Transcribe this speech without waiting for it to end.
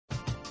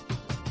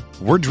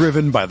We're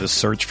driven by the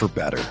search for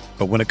better.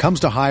 But when it comes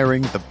to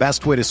hiring, the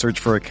best way to search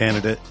for a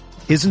candidate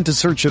isn't to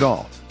search at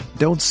all.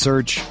 Don't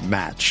search,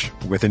 match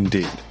with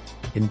Indeed.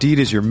 Indeed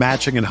is your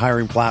matching and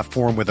hiring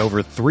platform with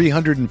over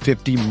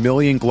 350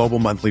 million global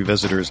monthly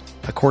visitors,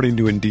 according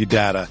to Indeed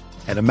data,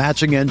 and a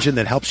matching engine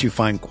that helps you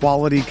find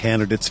quality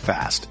candidates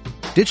fast.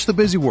 Ditch the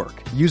busy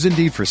work. Use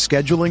Indeed for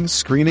scheduling,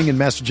 screening, and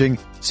messaging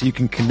so you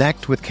can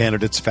connect with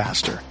candidates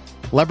faster.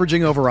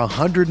 Leveraging over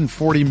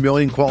 140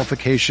 million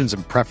qualifications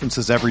and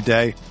preferences every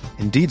day,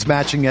 Indeed's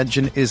matching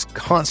engine is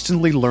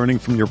constantly learning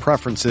from your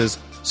preferences,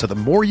 so the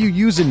more you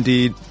use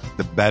Indeed,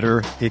 the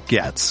better it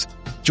gets.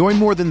 Join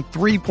more than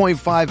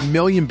 3.5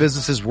 million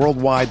businesses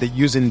worldwide that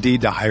use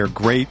Indeed to hire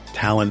great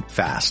talent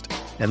fast.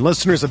 And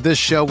listeners of this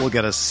show will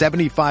get a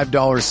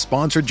 $75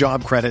 sponsored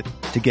job credit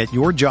to get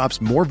your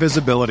jobs more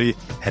visibility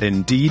at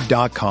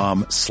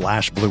Indeed.com/Blue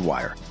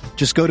Wire.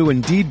 Just go to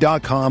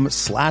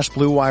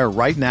Indeed.com/Blue Wire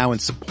right now and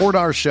support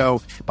our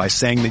show by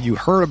saying that you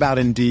heard about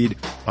Indeed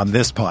on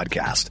this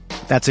podcast.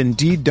 That's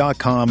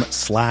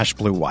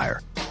Indeed.com/Blue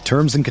Wire.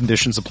 Terms and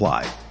conditions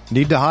apply.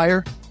 Need to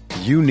hire?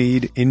 You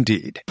need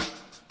Indeed.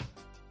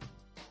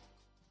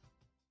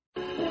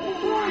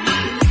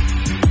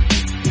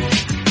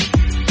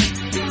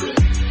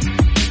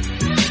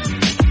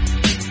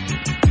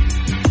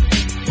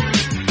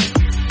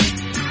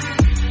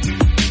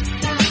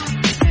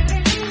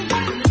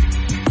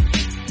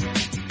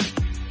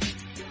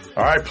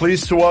 All right,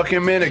 pleased to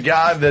welcome in a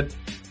guy that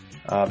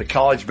the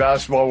college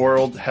basketball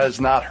world has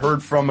not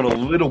heard from in a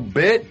little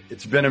bit.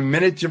 It's been a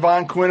minute,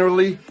 Jahvon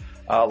Quinerly.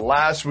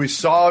 Last we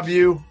saw of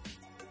you,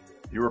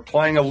 you were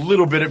playing a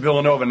little bit at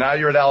Villanova. Now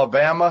you're at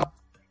Alabama.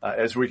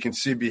 As we can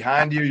see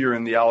behind you, you're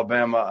in the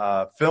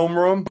Alabama film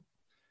room.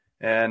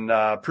 And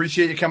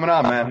appreciate you coming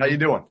on, man. How you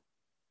doing?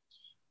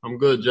 I'm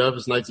good, Jeff.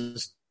 It's nice to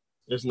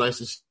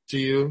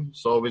see you.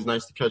 It's always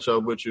nice to catch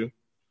up with you.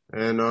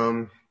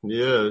 And,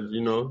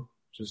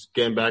 just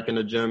getting back in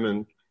the gym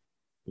and,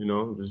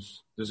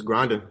 just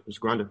grinding.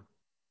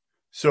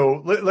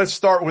 So let's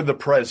start with the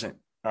present.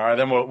 All right,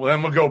 then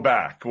we'll go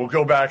back. We'll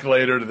go back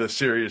later to the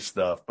serious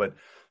stuff. But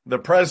the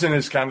present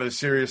is kind of the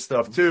serious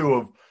stuff, too,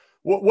 of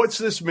what's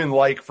this been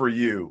like for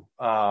you,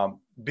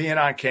 being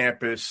on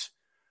campus,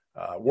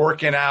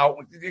 working out.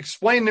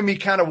 Explain to me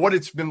kind of what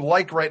it's been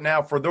like right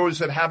now for those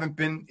that haven't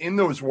been in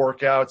those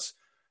workouts.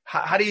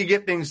 How do you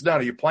get things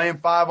done? Are you playing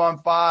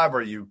 5-on-5?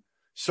 Are you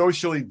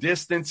socially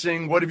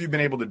distancing? What have you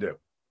been able to do?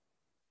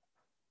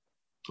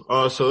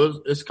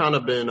 So it's kind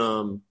of been,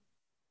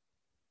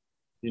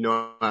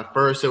 at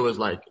first it was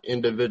like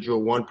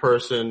individual, one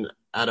person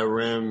at a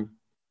rim,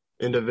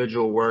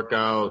 individual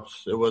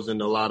workouts. It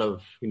wasn't a lot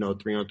of,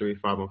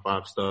 3-on-3,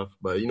 5-on-5 stuff.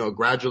 But,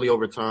 gradually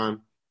over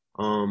time,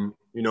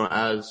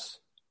 as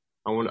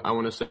I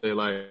want to say,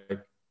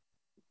 like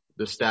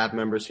the staff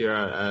members here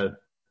at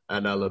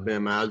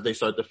Alabama, as they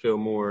start to feel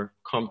more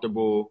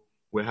comfortable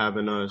with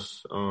having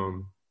us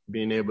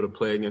being able to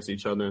play against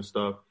each other and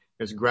stuff,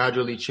 it's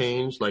gradually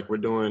changed. Like we're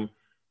doing,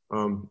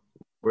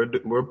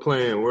 we're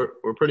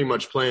pretty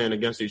much playing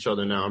against each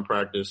other now in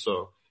practice.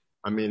 So,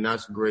 I mean,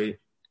 that's great.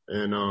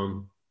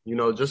 And,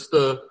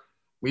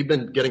 we've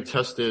been getting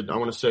tested, I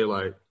want to say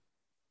like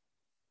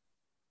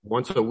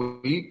once a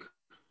week.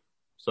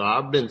 So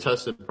I've been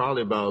tested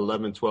probably about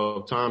 11,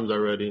 12 times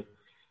already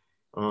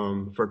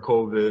for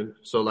COVID.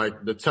 So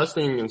like the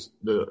testing and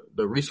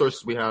the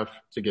resources we have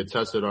to get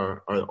tested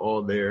are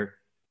all there.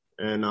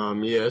 And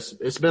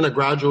it's been a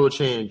gradual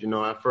change.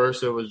 At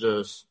first it was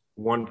just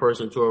one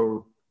person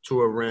to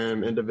a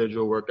rim,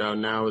 individual workout.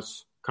 Now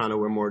it's kind of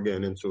we're more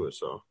getting into it.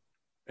 So.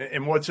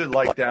 And what's it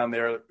like down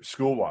there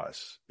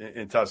school-wise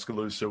in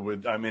Tuscaloosa?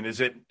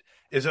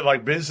 Is it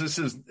like business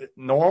is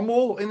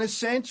normal in a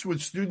sense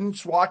with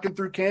students walking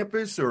through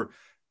campus, or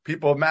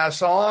people have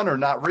masks on, or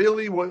not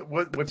really?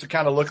 What's it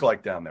kind of look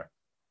like down there?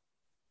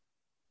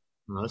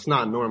 No, it's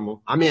not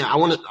normal. I mean,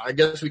 I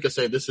guess we could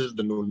say this is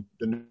the new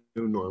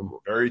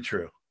normal. Very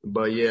true.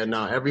 But yeah,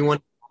 no, everyone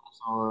is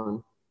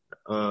on.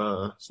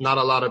 It's not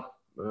a lot of.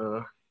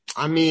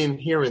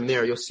 Here and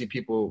there you'll see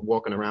people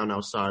walking around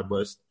outside,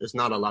 but it's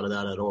not a lot of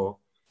that at all.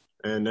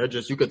 And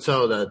you could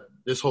tell that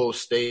this whole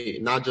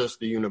state, not just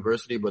the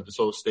university, but this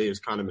whole state has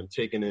kind of been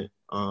taking it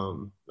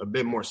a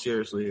bit more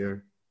seriously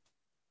here.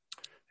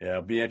 Yeah,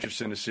 it'll be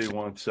interesting to see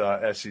once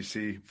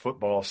SEC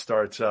football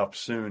starts up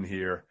soon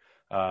here.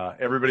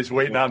 Everybody's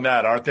waiting on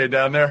that, aren't they,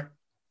 down there?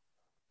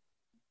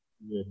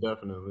 Yeah,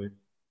 definitely.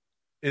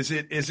 Is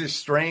it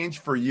strange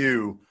for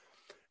you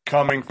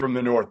coming from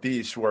the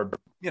Northeast where,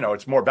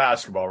 it's more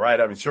basketball, right?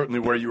 I mean, certainly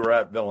where you were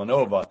at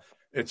Villanova,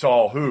 it's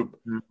all hoop.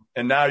 Mm-hmm.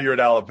 And now you're at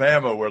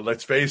Alabama where,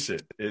 let's face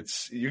it,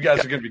 you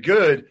guys are going to be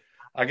good.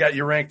 I got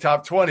you ranked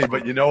top 20,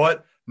 but you know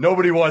what?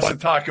 Nobody wants to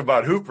talk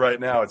about hoop right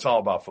now. It's all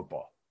about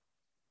football.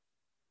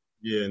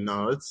 Yeah,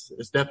 no, it's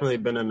definitely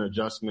been an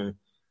adjustment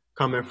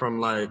coming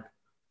from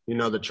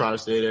the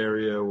tri-state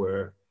area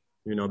where,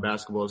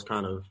 basketball is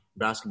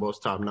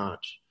top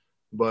notch.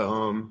 But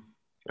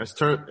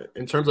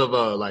in terms of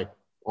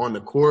on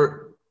the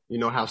court,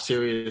 how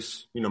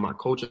serious, my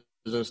coaches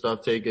and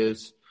stuff take it,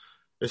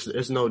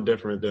 it's no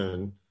different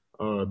than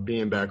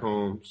being back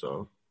home.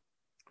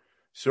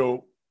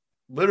 So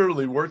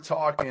literally we're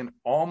talking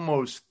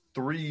almost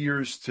 3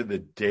 years to the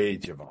day,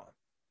 Jahvon,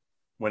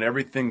 when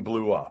everything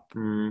blew up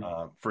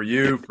for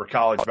you, for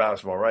college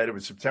basketball, right? It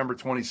was September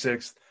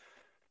 26th,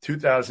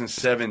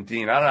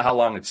 2017. I don't know how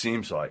long it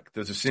seems like.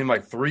 Does it seem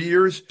like 3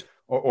 years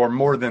or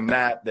more than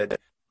that,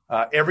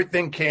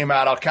 everything came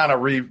out? I'll kind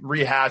of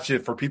rehash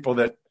it for people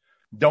that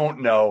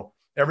don't know.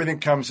 Everything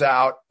comes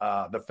out,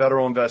 the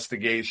federal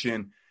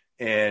investigation,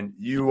 and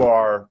you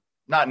are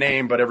not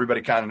named, but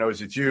everybody kind of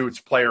knows it's you. It's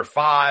player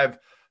 5.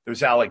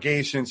 There's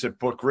allegations that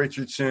Book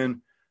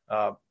Richardson,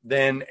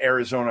 then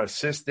Arizona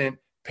assistant,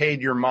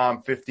 paid your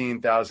mom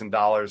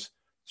 $15,000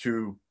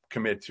 to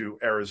commit to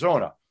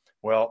Arizona.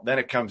 Well, then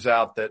it comes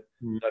out that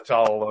that's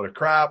all a load of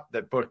crap,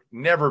 that Book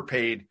never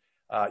paid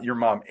your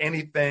mom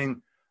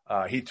anything.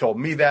 He told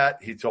me that.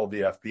 He told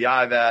the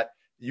FBI that.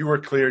 You were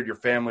cleared. Your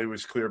family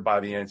was cleared by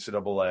the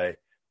NCAA,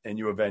 and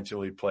you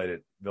eventually played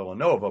at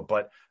Villanova.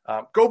 But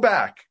go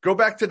back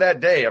to that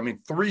day. I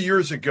mean, 3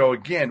 years ago,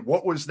 again,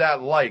 what was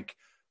that like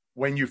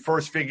when you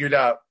first figured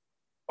out,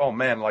 oh,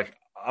 man, like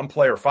I'm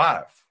player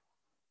 5?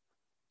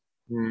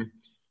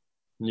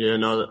 Yeah,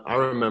 no, I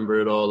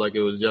remember it all like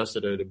it was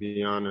yesterday, to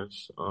be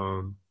honest.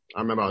 I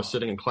remember I was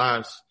sitting in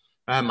class.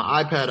 I had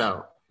my iPad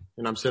out,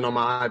 and I'm sitting on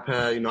my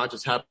iPad. I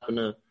just happened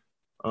to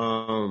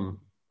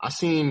I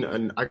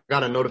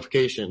got a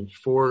notification,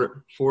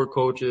 four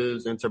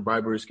coaches into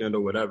bribery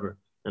scandal, whatever.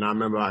 And I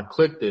remember I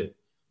clicked it,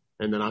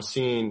 and then I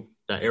seen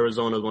that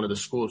Arizona is one of the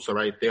schools. So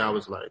right there, I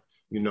was like,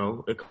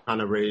 it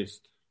kind of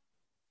raised,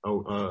 I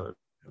was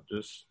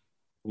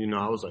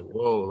like,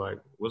 whoa, like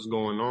what's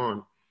going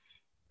on?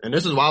 And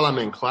this is while I'm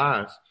in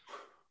class.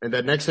 And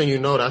the next thing you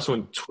know, that's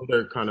when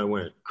Twitter kind of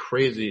went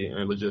crazy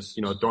and was just,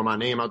 throwing my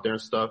name out there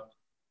and stuff.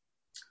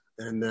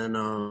 And then,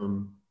 I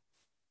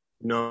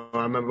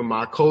remember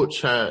my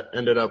coach had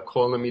ended up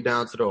calling me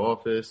down to the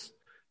office,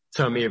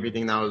 telling me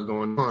everything that was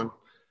going on.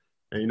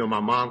 And, my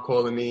mom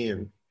calling me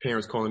and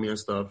parents calling me and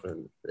stuff.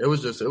 And it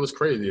was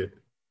crazy.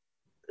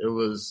 It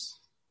was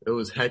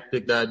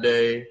hectic that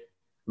day.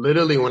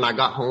 Literally, when I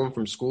got home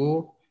from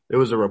school, there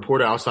was a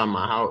reporter outside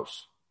my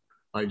house,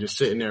 like just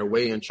sitting there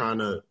waiting, trying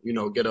to,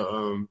 get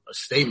a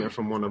statement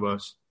from one of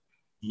us.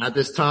 And at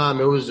this time,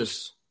 it was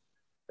just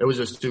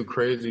too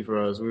crazy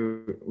for us.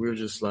 We were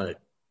just like,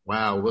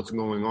 wow, what's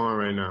going on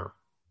right now?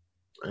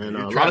 And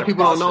a lot of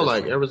people don't know,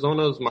 like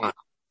Arizona's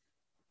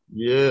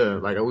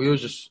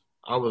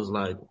I was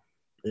like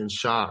in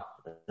shock.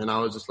 And I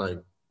was just like,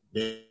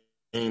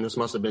 dang, this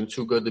must have been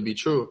too good to be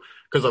true.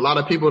 Because a lot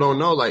of people don't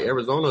know, like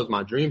Arizona is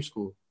my dream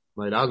school.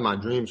 Like that was my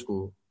dream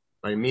school.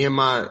 Like me and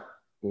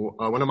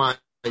one of my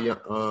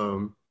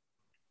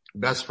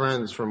best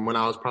friends from when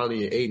I was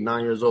probably 8,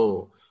 9 years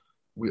old,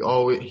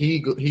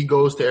 he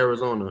goes to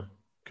Arizona.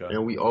 Okay.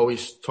 And we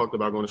always talked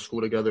about going to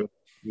school together,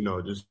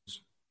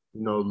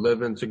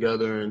 living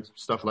together and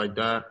stuff like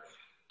that.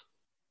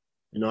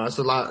 That's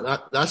a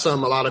lot. That's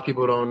something a lot of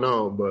people don't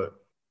know. But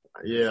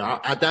yeah,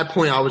 at that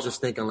point, I was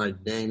just thinking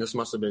like, dang, this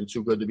must have been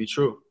too good to be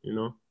true,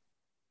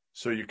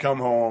 So you come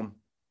home,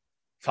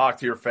 talk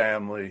to your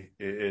family.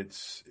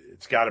 It's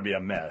got to be a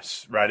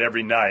mess, right?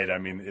 Every night. I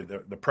mean,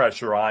 the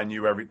pressure on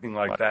you, everything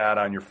like that,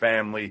 on your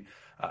family.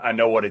 I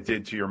know what it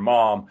did to your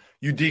mom.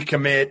 You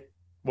decommit.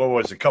 What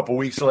was it? A couple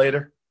weeks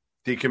later,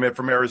 decommit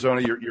from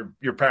Arizona.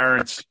 Your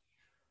parents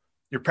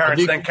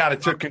then kind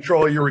of took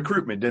control of your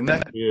recruitment, didn't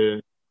they? Yeah.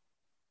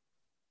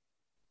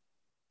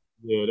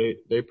 Yeah,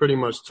 they pretty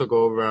much took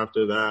over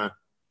after that.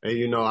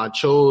 And, I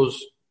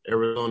chose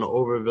Arizona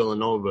over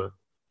Villanova.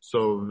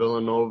 So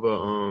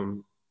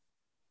Villanova,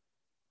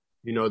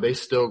 they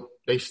still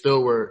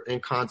were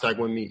in contact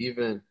with me,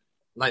 even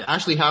like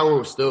Ashley Howard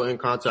was still in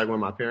contact with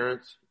my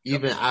parents,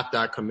 even after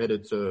I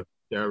committed to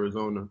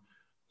Arizona.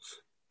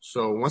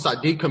 So once I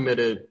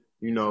decommitted,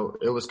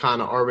 it was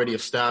kind of already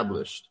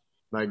established.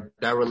 Like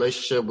that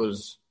relationship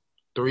was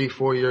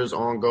 3-4 years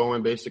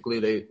ongoing.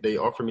 Basically, they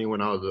offered me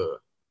when I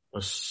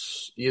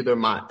was either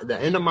the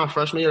end of my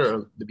freshman year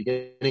or the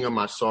beginning of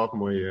my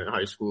sophomore year in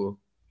high school.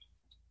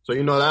 So,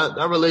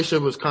 that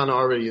relationship was kind of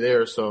already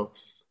there. So,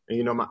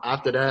 and,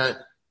 after that,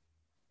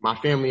 my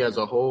family as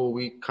a whole,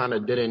 we kind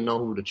of didn't know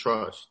who to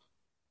trust.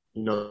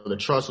 The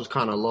trust was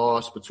kind of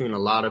lost between a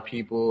lot of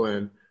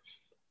people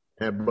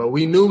but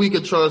we knew we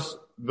could trust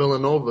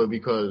Villanova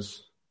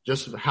because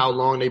just how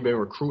long they've been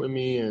recruiting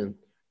me and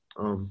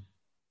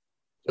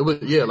it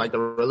was, like the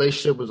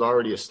relationship was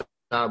already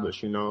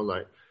established,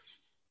 And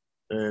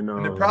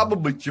there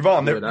probably,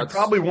 Jahvon, there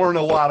probably weren't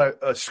a lot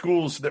of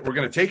schools that were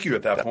going to take you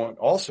at that point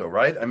also,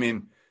 right? I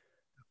mean.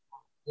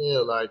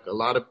 Yeah, like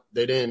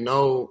they didn't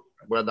know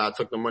whether I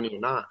took the money or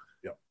not.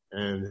 Yep.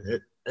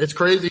 And it's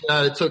crazy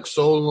that it took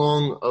so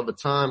long of a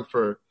time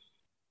for,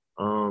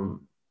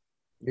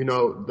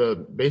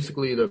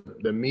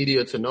 the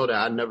media to know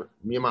that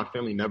me and my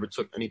family never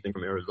took anything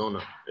from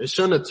Arizona. It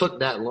shouldn't have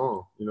took that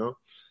long,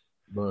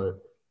 but.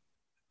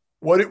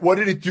 What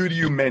did it do to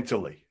you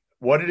mentally?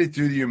 What did it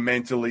do to you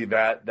mentally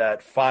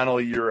that final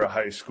year of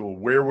high school?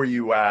 Where were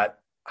you at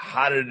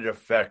how did it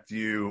affect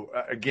you?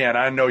 Again,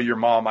 I know your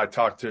mom. I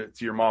talked to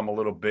your mom a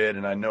little bit,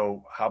 and I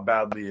know how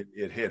badly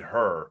it hit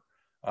her.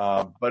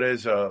 But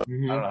as I don't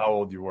know how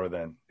old you were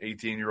then,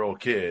 18-year-old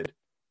kid,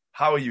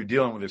 how are you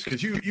dealing with this?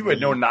 Because you had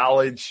no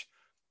knowledge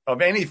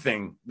of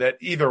anything that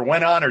either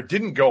went on or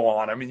didn't go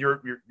on. I mean,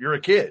 you're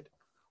a kid.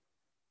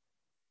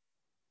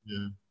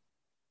 Yeah.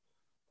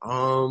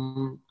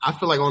 I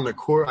feel like on the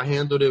court I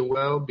handled it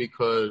well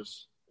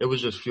because it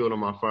was just fuel to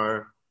my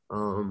fire.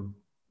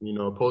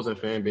 Opposing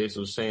fan base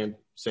was saying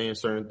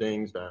certain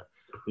things that,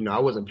 I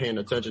wasn't paying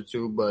attention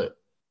to, but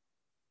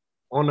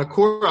on the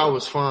court I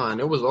was fine.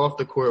 It was off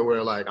the court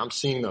where like I'm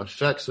seeing the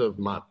effects of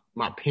my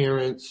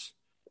parents,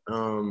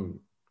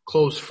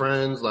 close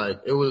friends.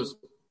 Like it was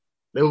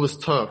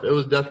tough. It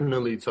was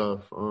definitely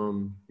tough.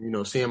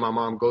 Seeing my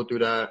mom go through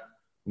that,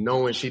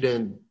 knowing she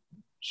didn't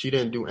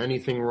do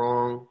anything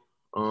wrong.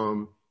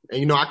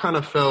 I kind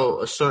of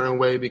felt a certain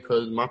way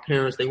because my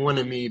parents, they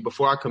wanted me,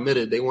 before I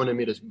committed, they wanted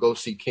me to go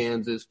see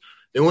Kansas.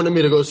 They wanted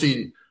me to go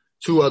see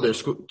 3 other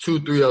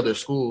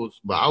schools,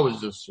 but I was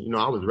just,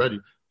 I was ready.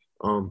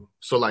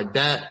 So like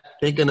that,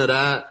 thinking of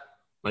that,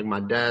 like my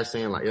dad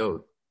saying like,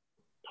 yo,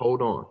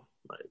 hold on,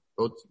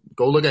 like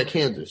go look at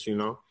Kansas,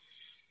 And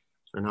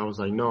I was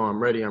like, no, I'm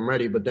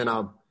ready. But then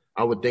I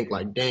would think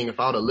like, dang, if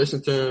I would have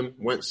listened to him,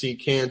 went to see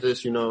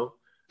Kansas,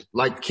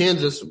 like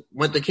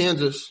went to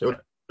Kansas, it would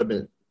have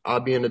been,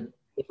 I'd be in a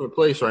different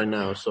place right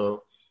now.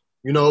 So,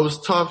 it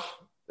was tough.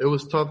 It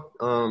was tough.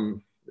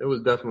 It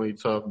was definitely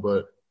tough,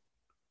 but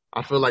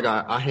I feel like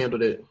I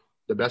handled it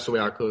the best way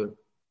I could.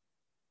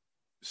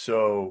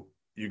 So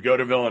you go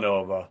to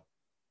Villanova.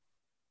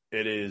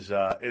 It is,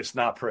 it's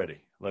not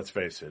pretty. Let's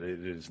face it.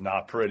 It is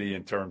not pretty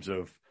in terms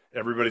of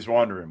everybody's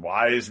wondering,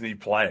 why isn't he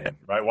playing,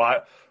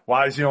 right?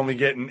 Why is he only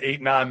getting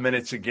 8-9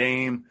 minutes a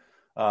game?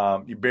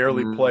 You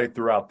barely play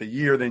throughout the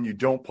year, then you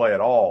don't play at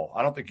all.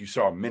 I don't think you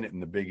saw a minute in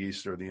the Big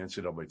East or the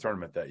NCAA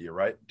tournament that year,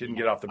 right? Didn't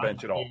get off the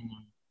bench at all.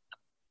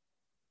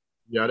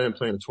 Yeah, I didn't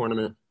play in the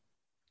tournament.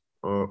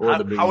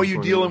 How are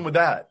you dealing with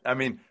that? I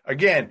mean,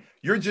 again,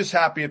 you're just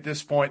happy at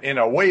this point in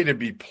a way to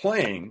be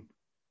playing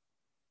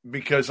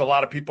because a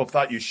lot of people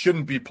thought you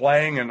shouldn't be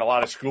playing and a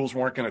lot of schools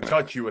weren't going to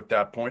touch you at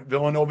that point.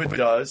 Villanova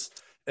does.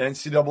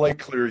 NCAA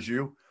clears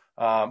you,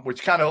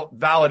 which kind of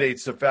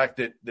validates the fact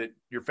that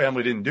your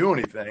family didn't do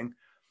anything.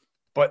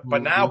 But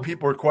now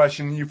people are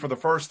questioning you for the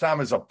first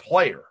time as a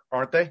player,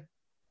 aren't they?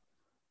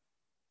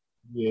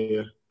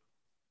 Yeah.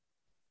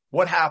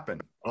 What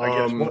happened?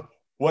 I guess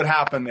what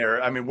happened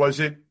there? I mean, was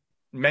it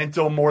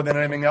mental more than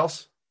anything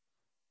else?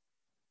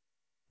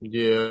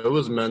 Yeah, it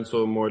was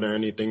mental more than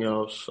anything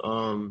else.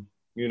 I'll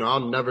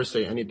never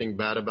say anything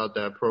bad about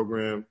that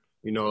program.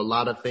 A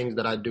lot of things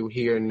that I do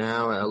here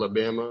now at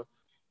Alabama,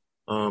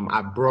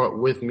 I brought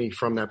with me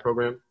from that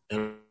program,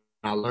 and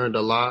I learned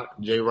a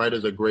lot. Jay Wright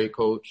is a great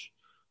coach.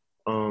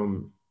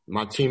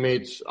 My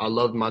teammates, I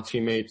loved my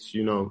teammates,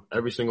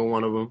 every single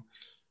one of them.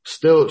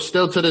 Still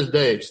to this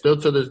day,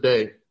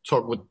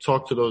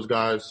 talk to those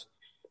guys.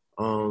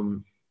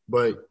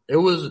 But it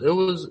was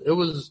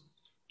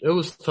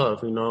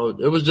tough,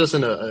 It was just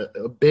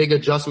a big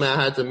adjustment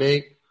I had to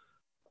make.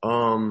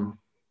 I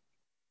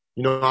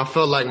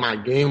felt like my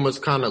game was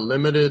kind of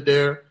limited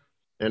there,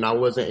 and I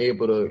wasn't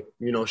able to,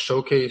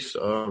 showcase,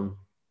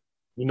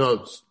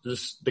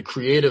 just the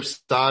creative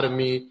side of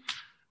me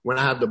when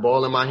I have the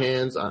ball in my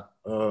hands.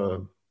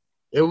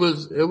 It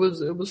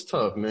was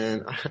tough,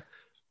 man.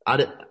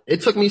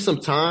 It took me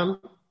some time.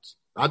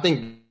 I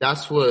think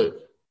that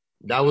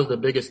was the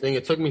biggest thing.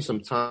 It took me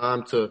some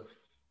time to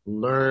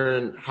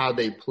learn how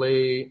they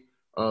play,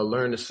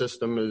 learn the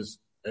system as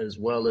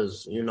well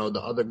as,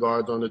 the other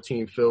guards on the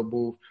team, Phil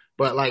Booth.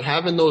 But like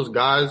having those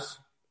guys,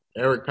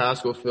 Eric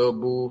Paschal, Phil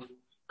Booth,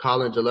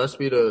 Colin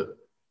Gillespie to,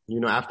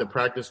 after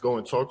practice go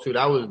and talk to,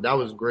 that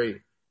was great.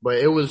 But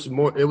it was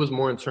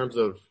more in terms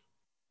of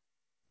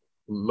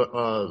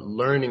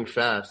learning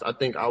fast. I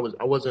think I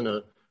wasn't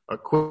a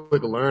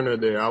quick learner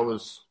there. I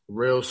was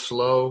real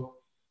slow.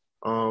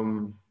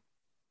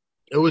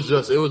 It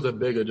was a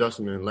big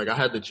adjustment. Like I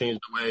had to change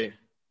the way.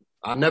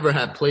 I never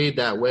had played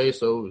that way,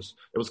 so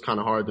it was kind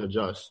of hard to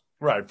adjust.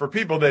 Right. For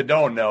people that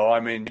don't know, I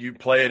mean, you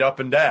played up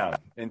and down.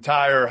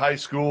 Entire high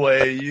school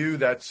AAU,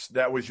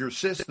 that was your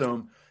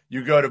system.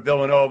 You go to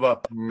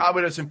Villanova,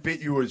 probably doesn't fit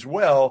you as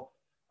well.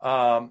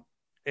 And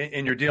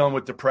you're dealing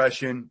with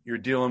depression. You're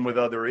dealing with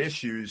other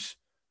issues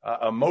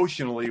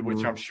emotionally,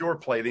 which I'm sure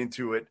played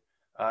into it,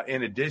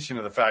 in addition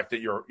to the fact that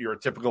you're a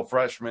typical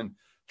freshman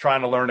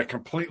trying to learn a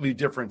completely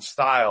different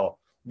style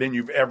than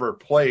you've ever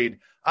played.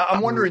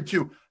 I'm wondering,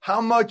 too,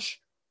 how much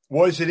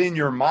was it in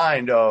your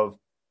mind of,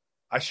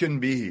 I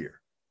shouldn't be here.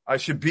 I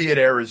should be at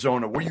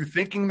Arizona. Were you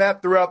thinking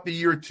that throughout the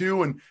year,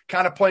 too, and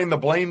kind of playing the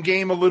blame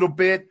game a little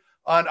bit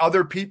on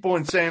other people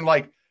and saying,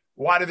 like,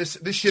 why did this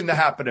shouldn't have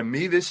happened to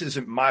me? This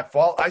isn't my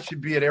fault. I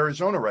should be at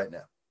Arizona right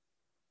now.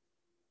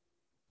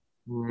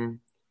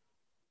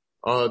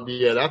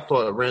 Yeah, that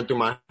thought ran through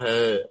my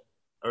head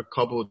a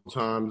couple of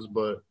times,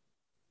 but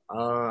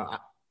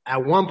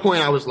at one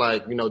point I was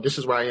like, this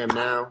is where I am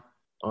now.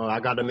 I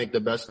got to make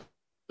the best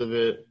of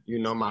it. You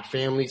know, my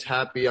family's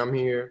happy I'm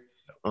here.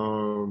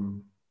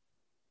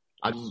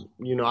 I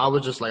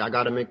was just like, I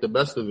got to make the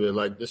best of it.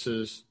 Like, this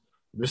is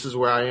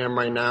where I am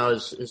right now.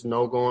 It's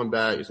no going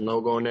back. It's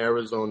no going to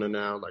Arizona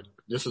now. Like,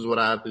 this is what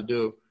I have to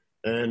do.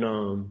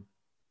 And,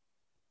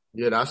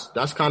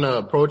 that's kind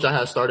of approach I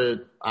had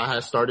started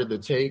to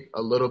take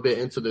a little bit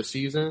into the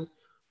season,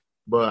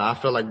 but I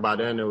feel like by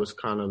then it was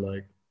kind of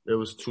like, it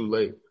was too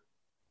late.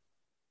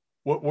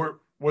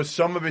 Was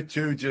some of it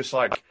too just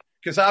like,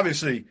 because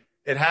obviously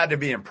it had to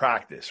be in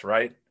practice,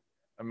 right?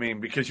 I mean,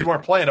 because you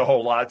weren't playing a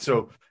whole lot,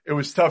 so it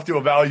was tough to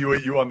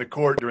evaluate you on the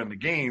court during the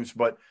games.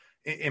 But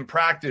in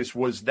practice,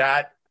 was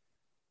that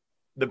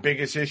the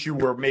biggest issue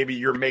where maybe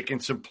you're making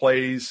some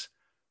plays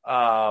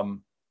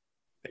and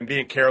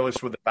being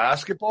careless with the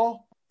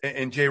basketball?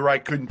 And Jay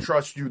Wright couldn't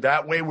trust you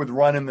that way with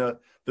running the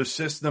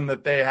system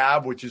that they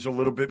have, which is a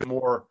little bit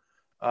more,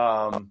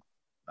 I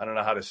don't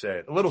know how to say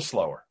it, a little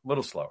slower.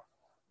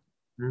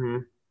 Mm-hmm.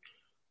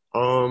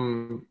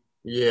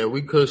 Yeah,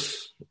 we could.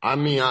 I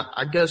mean,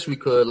 I guess we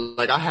could.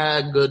 Like, I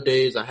had good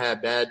days, I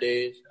had bad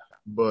days,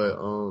 but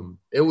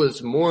it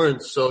was more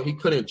so he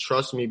couldn't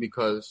trust me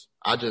because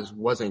I just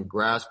wasn't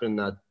grasping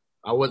that.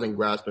 I wasn't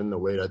grasping the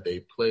way that they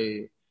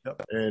played,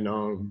 Yep.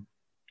 And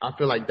I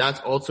feel like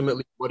that's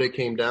ultimately what it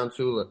came down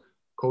to. Like,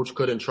 coach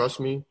couldn't trust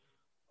me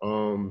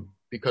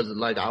because,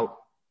 like,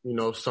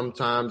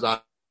 sometimes I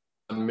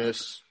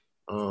miss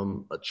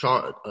an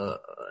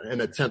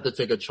attempt to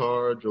take a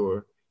charge,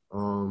 or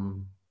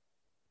some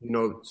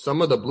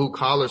of the blue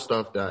collar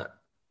stuff that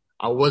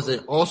I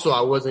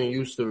wasn't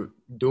used to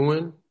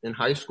doing in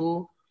high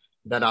school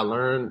that I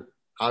learned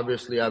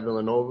obviously at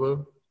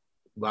Villanova,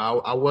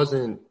 but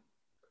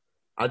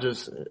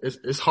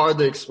it's hard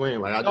to explain.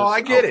 Like,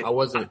 I get it. I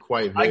wasn't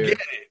quite there. I get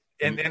it.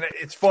 And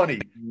it's funny.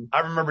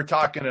 I remember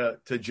talking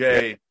to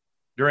Jay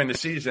during the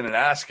season and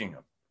asking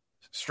him.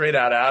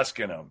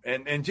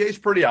 And Jay's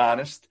pretty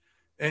honest.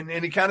 And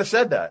he kind of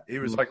said that. He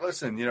was like,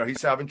 listen,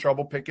 he's having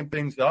trouble picking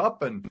things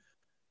up. And,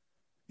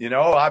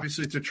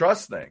 obviously it's a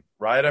trust thing,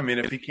 right? I mean,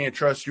 if he can't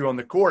trust you on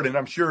the court, and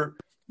I'm sure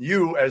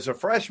you as a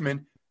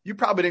freshman, you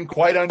probably didn't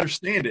quite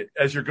understand it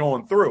as you're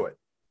going through it,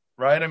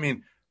 right? I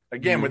mean,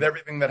 again, with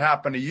everything that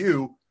happened to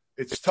you,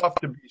 it's tough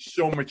to be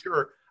so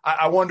mature.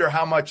 I wonder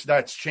how much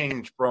that's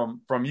changed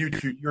from you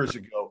 2 years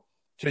ago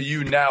to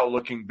you now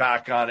looking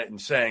back on it and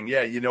saying,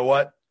 yeah, you know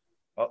what?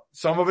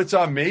 Some of it's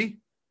on me.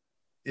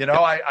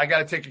 I got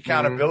to take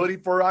accountability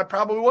for it. I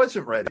probably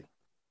wasn't ready.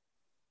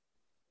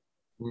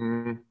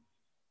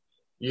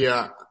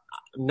 Yeah.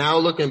 Now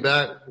looking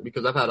back,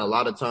 because I've had a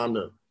lot of time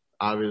to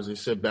obviously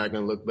sit back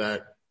and look back,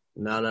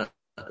 now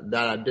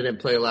that I didn't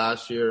play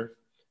last year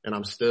and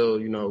I'm still,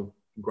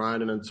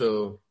 grinding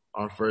until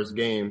our first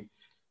game.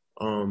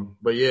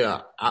 But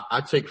yeah,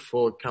 I take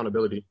full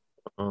accountability.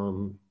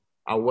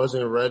 I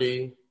wasn't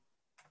ready.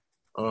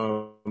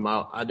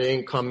 I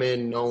didn't come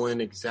in knowing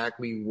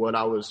exactly what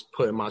I was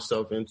putting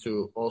myself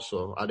into.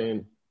 Also, I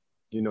didn't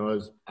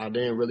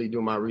really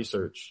do my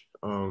research,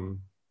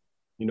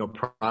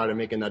 prior to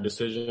making that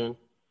decision.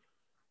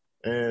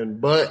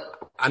 But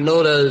I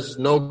know there's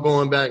no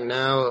going back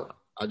now.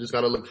 I just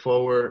got to look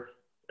forward,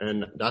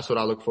 and that's what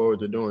I look forward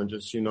to doing.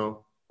 Just,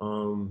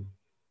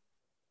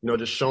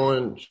 just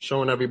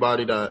showing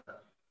everybody that,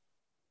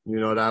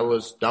 that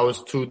was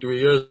 2-3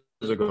 years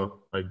ago.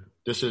 Like,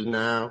 this is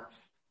now.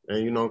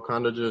 And,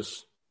 kind of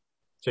just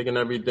taking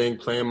everything,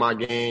 playing my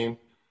game,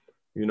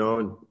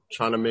 and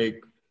trying to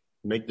make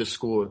the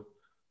school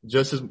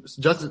just as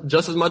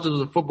much as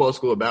a football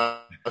school, a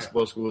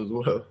basketball school as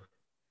well.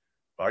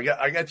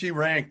 I got you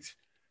ranked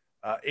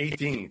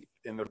 18th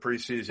in the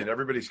preseason.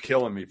 Everybody's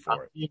killing me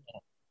for it.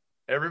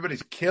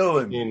 Everybody's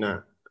killing me.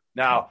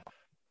 Now,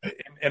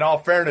 in all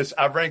fairness,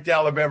 I've ranked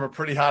Alabama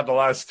pretty high the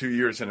last 2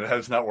 years, and it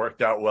has not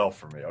worked out well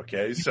for me,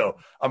 okay? So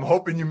I'm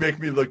hoping you make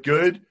me look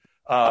good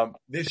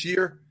this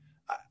year.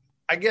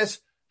 I guess,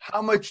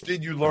 how much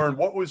did you learn?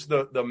 What was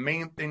the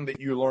main thing that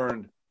you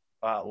learned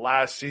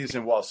last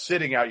season while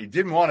sitting out? You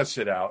didn't want to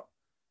sit out,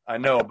 I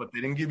know, but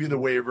they didn't give you the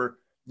waiver.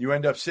 You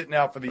end up sitting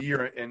out for the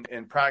year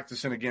and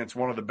practicing against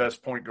one of the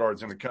best point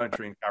guards in the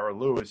country, in Kyra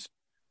Lewis,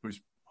 who's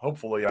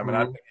hopefully, I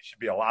think he should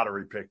be a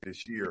lottery pick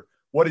this year.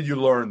 What did you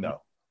learn,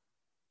 though?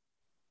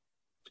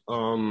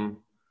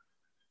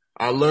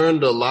 I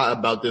learned a lot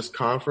about this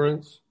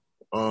conference.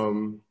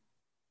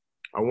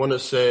 I want to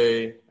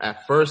say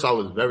at first I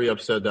was very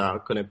upset that I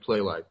couldn't play,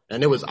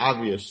 and it was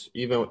obvious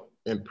even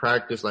in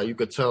practice, you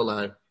could tell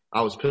I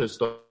was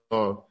pissed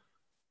off.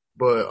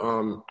 But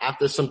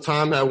after some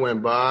time had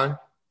went by,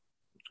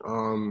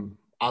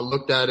 I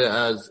looked at it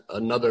as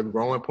another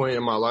growing point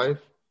in my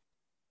life.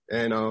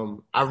 And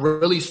I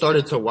really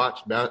started to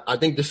watch I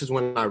think this is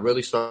when I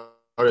really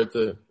started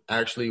to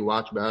actually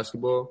watch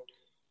basketball.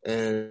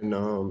 And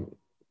I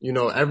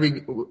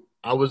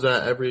was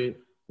at every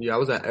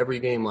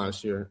game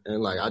last year,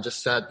 and I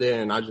just sat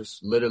there and I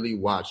just literally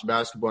watched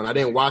basketball. And I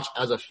didn't watch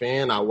as a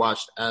fan; I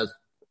watched as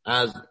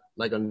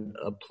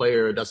a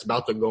player that's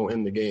about to go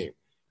in the game.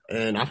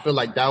 And I feel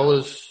like that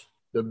was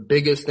the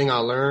biggest thing I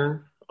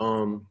learned.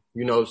 Some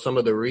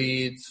of the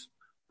reads,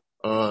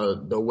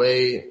 the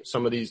way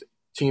some of these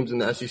teams in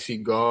the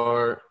SEC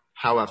guard,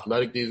 how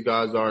athletic these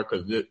guys are,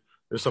 because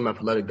there's some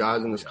athletic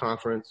guys in this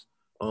conference.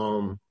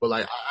 But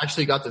like I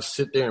actually got to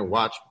sit there and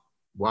watch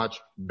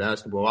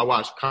basketball. I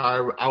watched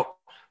Kyra.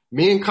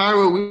 Me and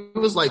Kyra, we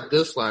was like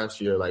this last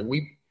year. Like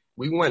we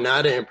went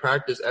at it in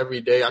practice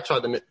every day.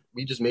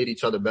 We just made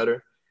each other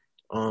better.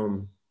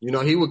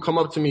 He would come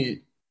up to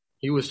me.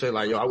 He would say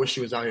like, "Yo, I wish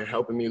you was out here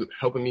helping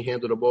me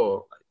handle the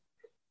ball." Like,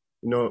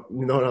 you know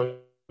what I'm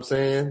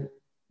saying?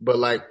 But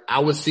like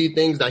I would see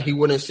things that he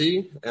wouldn't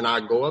see, and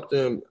I go up to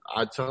him.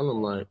 I tell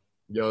him like,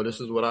 "Yo,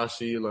 this is what I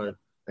see." Like,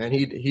 and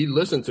he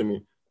listened to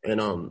me. And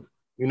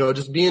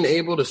just being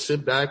able to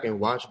sit back and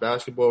watch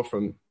basketball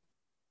from,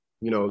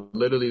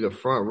 literally the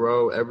front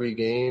row every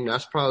game.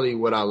 That's probably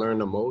what I learned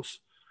the most,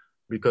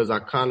 because I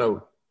kind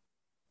of,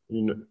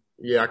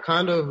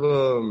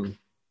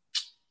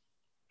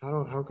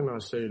 how can I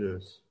say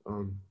this?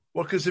 Well,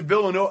 because at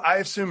Villanova, I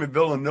assume at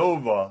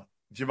Villanova,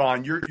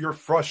 Jahvon, you're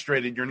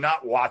frustrated. You're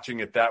not watching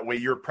it that way.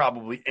 You're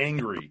probably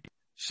angry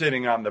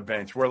sitting on the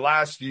bench. Where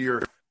last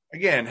year,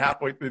 again,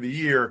 halfway through the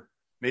year,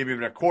 maybe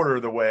even a quarter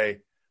of the way,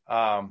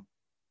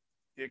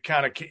 it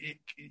kind of,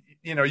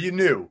 you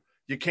knew.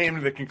 You came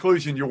to the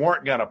conclusion you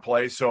weren't going to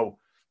play, so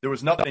there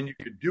was nothing you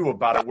could do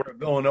about it. Where at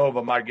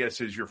Villanova, my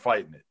guess is you're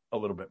fighting it a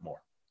little bit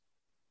more.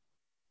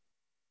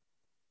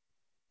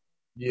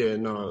 Yeah,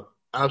 no,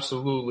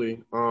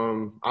 absolutely.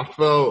 I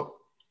felt,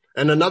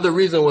 and another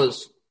reason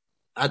was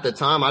at the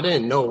time I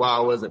didn't know why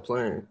I wasn't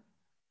playing.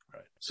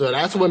 Right. So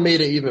that's what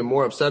made it even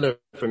more upsetting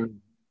for me,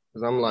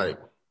 because I'm like,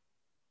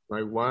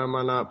 why am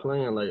I not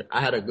playing? Like,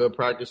 I had a good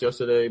practice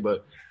yesterday,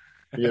 but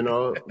but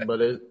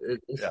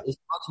it's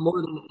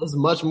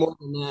much more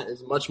than that.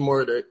 It's much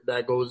more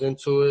that goes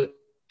into it,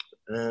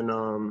 and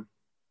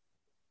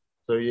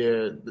so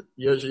yeah,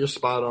 you're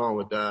spot on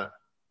with that.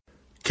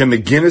 Can the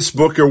Guinness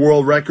Book of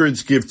World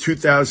Records give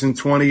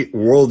 2020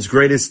 world's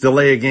greatest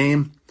delay a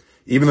game?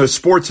 Even though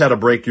sports had a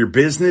break, your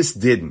business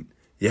didn't.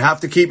 You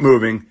have to keep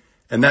moving,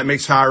 and that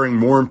makes hiring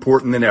more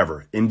important than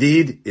ever.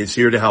 Indeed is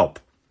here to help.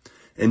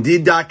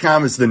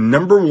 Indeed.com is the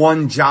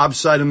 #1 job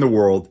site in the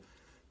world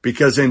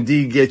because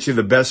Indeed gets you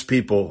the best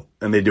people,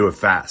 and they do it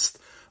fast.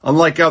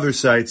 Unlike other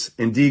sites,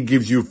 Indeed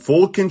gives you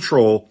full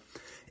control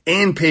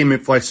and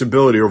payment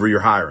flexibility over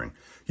your hiring.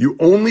 You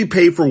only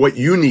pay for what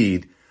you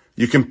need.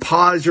 You can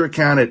pause your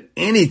account at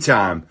any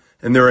time,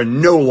 and there are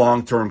no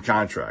long-term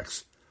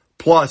contracts.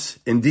 Plus,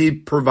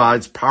 Indeed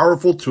provides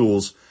powerful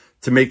tools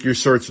to make your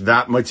search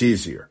that much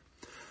easier.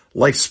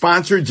 Like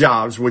sponsored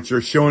jobs, which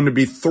are shown to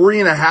be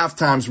 3.5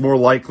 times more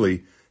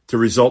likely to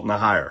result in a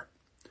hire.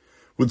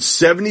 With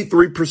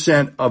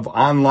 73% of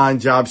online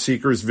job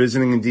seekers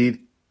visiting Indeed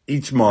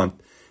each month,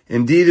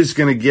 Indeed is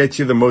going to get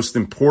you the most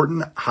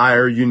important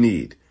hire you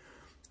need,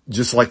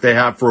 just like they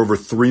have for over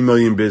 3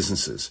 million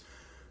businesses.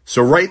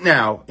 So right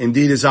now,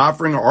 Indeed is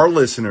offering our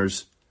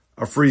listeners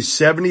a free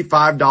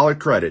 $75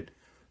 credit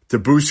to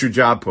boost your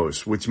job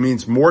post, which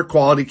means more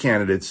quality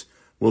candidates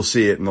will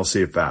see it, and they'll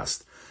see it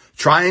fast.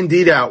 Try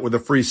Indeed out with a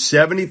free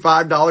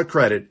 $75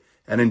 credit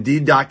at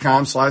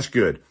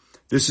Indeed.com/good.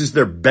 This is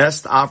their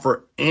best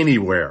offer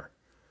anywhere.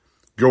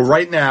 Go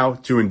right now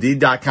to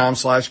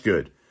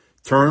Indeed.com/good.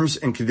 Terms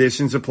and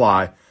conditions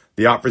apply.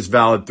 The offer is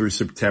valid through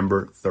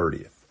September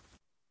 30th.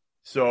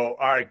 So,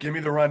 all right, give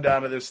me the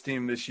rundown of this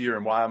team this year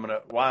and why I'm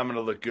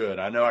gonna look good.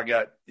 I know I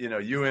got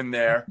you in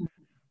there,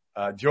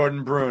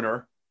 Jordan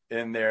Bruner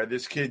in there.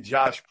 This kid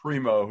Josh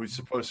Primo, who's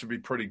supposed to be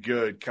pretty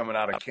good, coming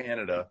out of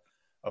Canada,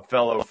 a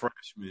fellow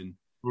freshman.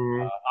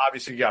 Mm-hmm.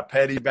 Obviously, you got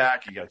Petty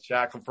back, you got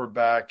Shackelford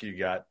back, you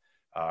got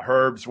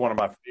Herb's one of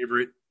my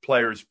favorite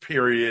players,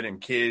 period, and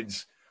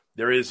kids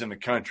there is in the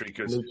country,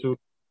 because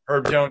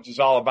Herb Jones is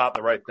all about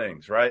the right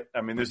things, right?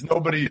 I mean, there's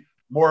nobody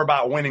more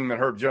about winning than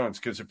Herb Jones,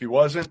 because if he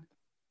wasn't,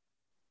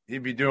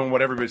 he'd be doing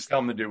what everybody's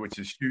telling him to do, which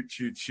is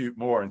shoot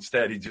more.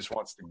 Instead, he just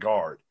wants to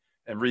guard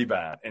and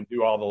rebound and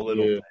do all the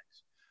little things.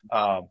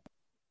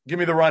 Give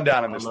me the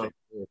rundown on this thing.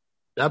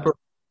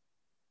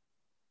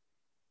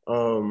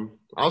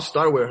 I'll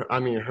start with,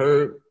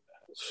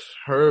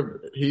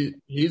 Herb,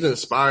 he's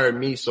inspired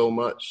me so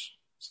much,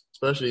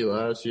 especially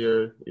last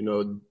year,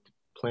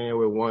 playing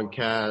with one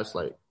cast.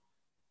 Like,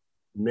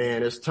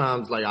 man, there's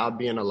times like I'll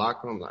be in the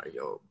locker room like,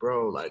 yo,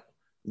 bro, like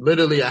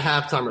literally at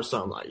halftime or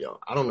something, like, yo,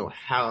 I don't know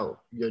how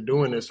you're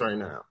doing this right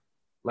now.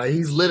 Like,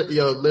 he's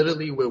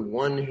literally with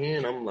one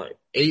hand, I'm like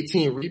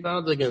 18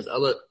 rebounds against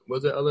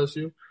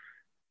LSU?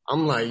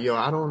 I'm like, yo,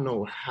 I don't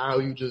know how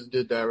you just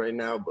did that right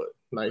now, but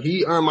like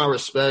he earned my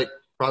respect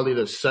probably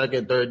the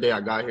second, third day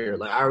I got here.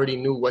 Like, I already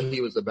knew what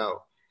he was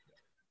about.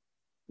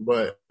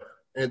 But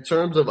in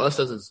terms of us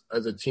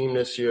as a team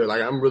this year,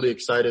 like, I'm really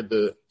excited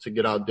to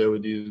get out there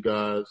with these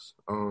guys.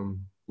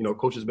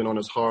 Coach has been on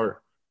his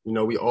heart.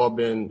 We all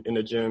been in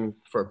the gym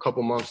for a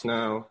couple months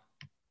now,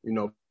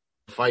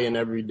 fighting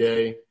every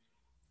day,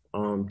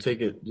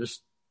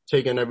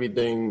 taking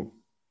everything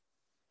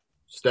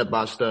step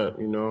by step,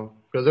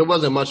 because there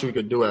wasn't much we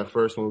could do at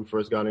first when we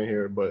first got in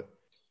here. But,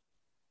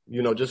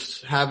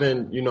 just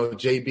having,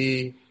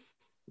 JB,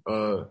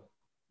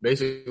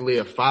 basically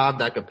a 5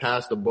 that could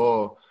pass the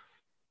ball.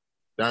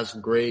 That's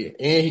great.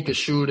 And he could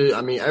shoot it.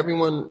 I mean,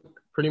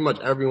 pretty much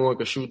everyone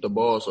could shoot the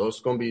ball. So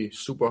it's going to be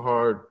super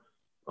hard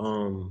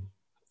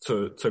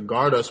to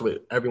guard us with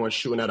everyone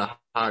shooting at a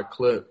high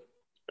clip.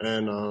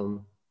 And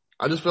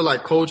I just feel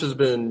like coach has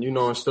been,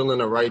 instilling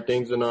the right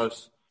things in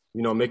us,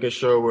 making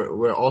sure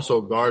we're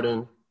also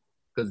guarding,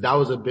 because that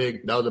was a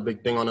big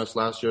thing on us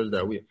last year, is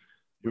that we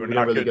didn't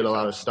really get a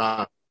lot of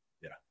stops.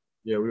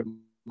 Yeah, we were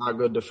not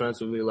good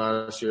defensively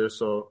last year.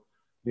 So,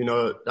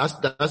 that's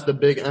the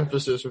big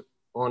emphasis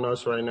on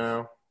us right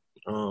now.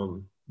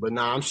 But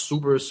now I'm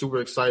super, super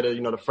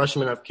excited. The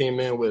freshmen have came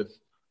in with,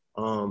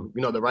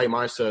 the right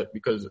mindset,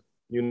 because,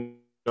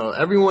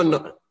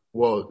 everyone,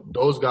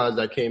 those guys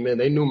that came in,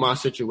 they knew my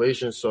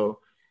situation. So,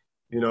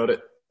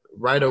 that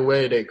right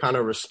away they kind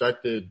of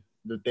respected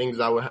the things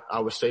I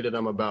would say to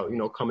them about,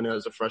 coming in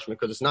as a freshman,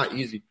 because it's not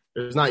easy.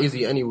 It's not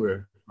easy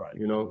anywhere, right?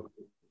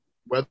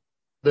 Whether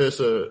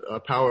it's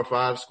a Power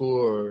 5 school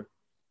or,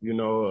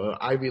 an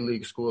Ivy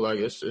League school, like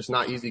it's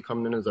not easy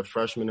coming in as a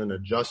freshman and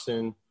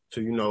adjusting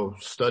to,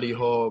 study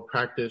hall,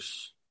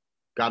 practice,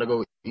 got to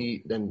go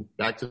eat, then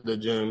back to the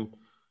gym.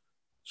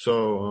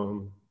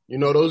 So,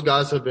 those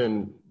guys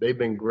they've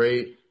been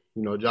great.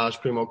 Josh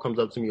Primo comes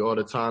up to me all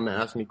the time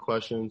and asks me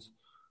questions.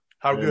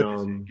 How good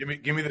is he?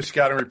 Give me the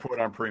scouting report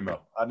on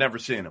Primo. I've never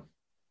seen him.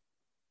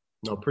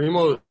 No,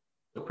 Primo's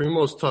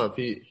tough.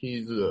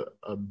 He's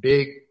a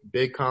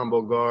big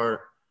combo guard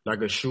that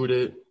can shoot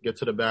it, get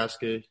to the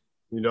basket.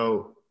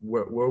 We're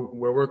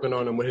working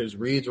on him with his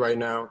reads right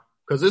now,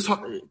 because it's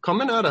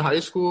coming out of high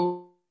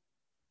school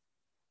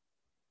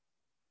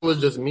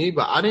was just me,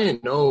 but I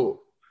didn't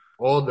know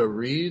all the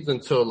reads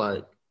until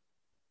I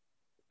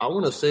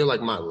want to say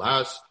my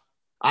last.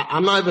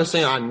 I'm not even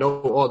saying I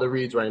know all the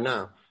reads right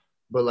now,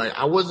 but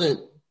I wasn't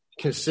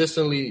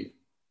consistently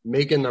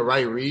making the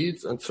right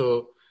reads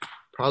until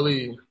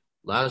probably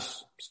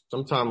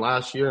sometime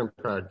last year in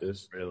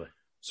practice. Really?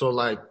 So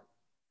I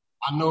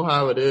know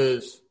how it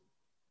is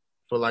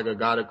for a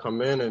guy to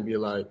come in and be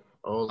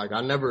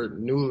I never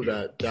knew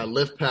that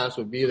lift pass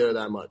would be there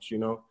that much,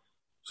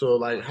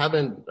 So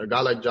having a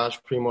guy like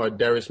Josh Primo or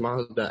Darius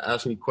Miles that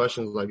asks me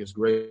questions, it's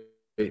great.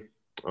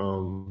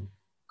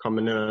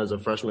 Coming in as a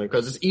freshman,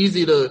 because it's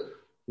easy to,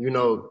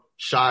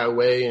 shy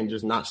away and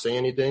just not say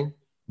anything.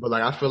 But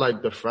I feel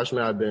like the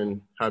freshmen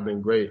have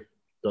been great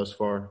thus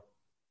far.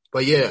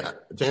 But yeah,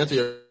 to answer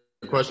your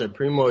question,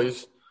 Primo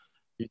he's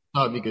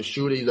tough. He can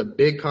shoot it. He's a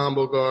big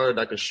combo guard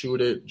that can shoot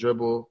it,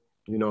 dribble,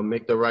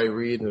 make the right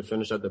read and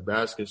finish at the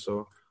basket.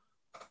 So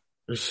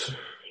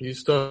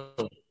he's tough.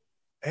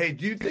 Hey,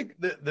 do you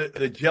think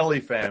the Jelly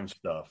Fam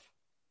stuff,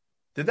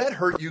 did that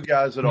hurt you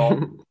guys at all?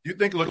 Do you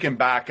think, looking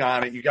back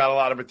on it, you got a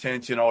lot of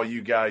attention, all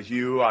you guys,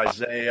 you,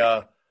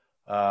 Isaiah,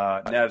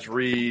 Naz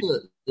Reed?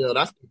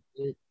 Yeah,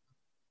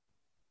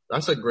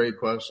 that's a great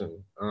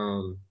question.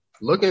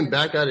 Looking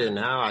back at it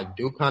now, I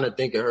do kind of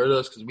think it hurt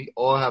us, because we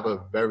all have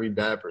a very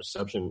bad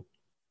perception.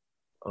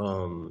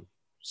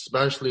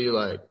 Especially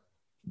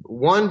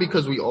one,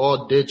 because we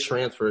all did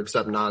transfer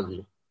except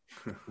Nazi.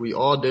 We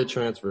all did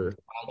transfer.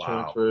 I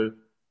transferred.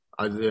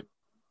 Isaiah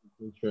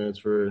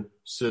transferred.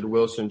 Sid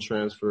Wilson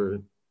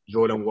transferred.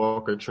 Jordan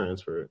Walker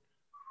transferred.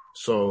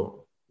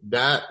 So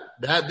that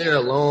there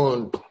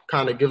alone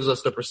kind of gives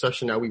us the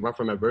perception that we run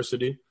from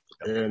adversity.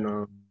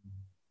 And,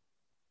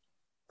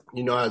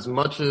 as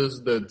much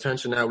as the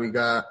attention that we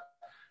got,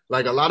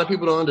 a lot of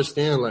people don't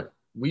understand,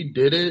 we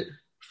did it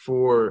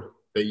for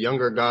the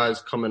younger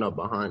guys coming up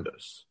behind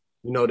us,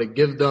 to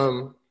give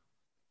them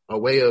a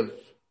way of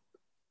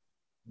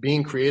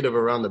being creative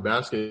around the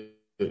basket.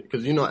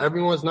 Because,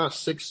 everyone's not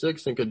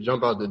 6'6" and could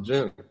jump out the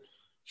gym.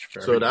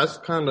 Sure. So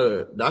that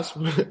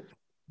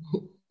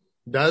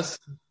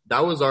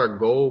was our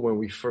goal when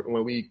we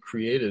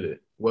created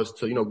it, was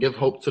to, give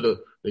hope to the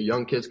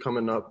young kids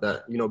coming up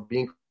that,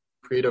 being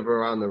creative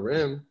around the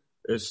rim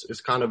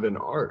is kind of an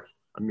art.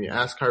 I mean,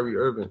 ask Kyrie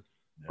Irving.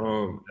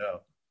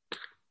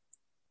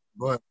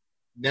 But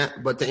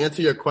to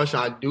answer your question,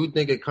 I do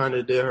think it kind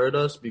of did hurt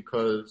us,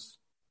 because,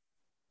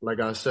 like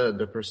I said,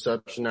 the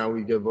perception that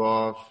we give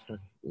off,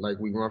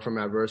 we run from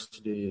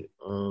adversity.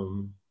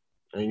 And,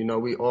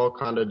 we all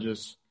kind of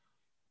just,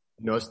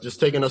 it's just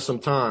taking us some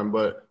time.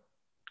 But,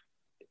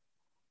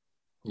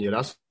 yeah,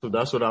 that's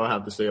what I would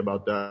have to say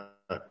about that.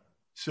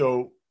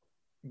 So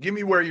give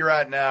me where you're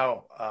at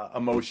now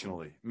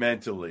emotionally,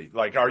 mentally.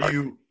 Are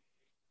you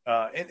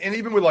and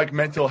even with,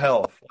 mental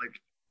health,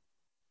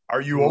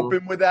 are you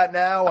open with that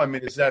now? I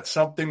mean, is that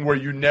something where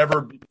you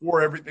never,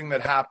 before everything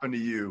that happened to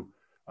you,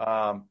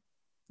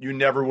 you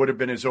never would have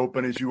been as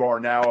open as you are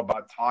now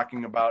about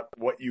talking about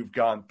what you've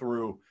gone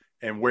through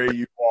and where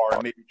you are,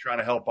 and maybe trying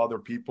to help other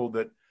people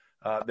that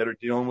are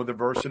dealing with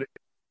adversity?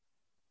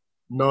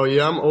 No,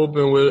 yeah, I'm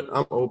open with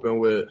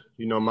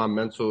my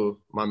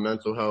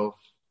mental health.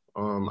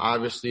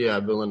 Obviously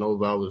at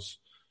Villanova,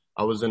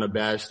 I was in a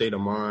bad state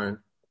of mind.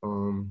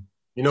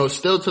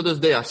 Still to this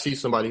day, I see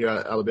somebody here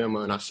at Alabama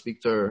and I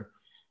speak to her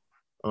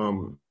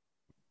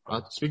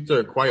I speak to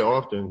her quite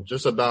often,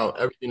 just about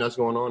everything that's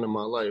going on in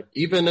my life.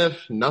 Even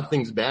if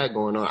nothing's bad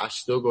going on, I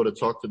still go to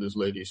talk to this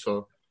lady.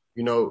 So,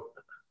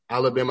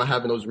 Alabama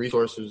having those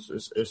resources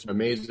is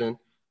amazing.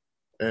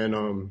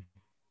 And,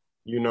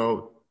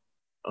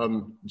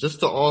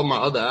 just to all my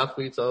other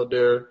athletes out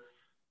there,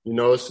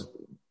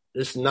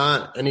 it's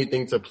not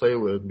anything to play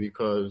with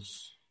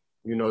because,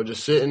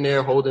 just sitting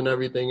there holding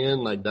everything in,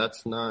 like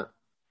that's not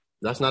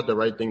the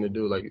right thing to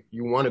do. Like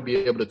you want to be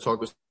able to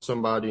talk to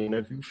somebody. And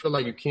if you feel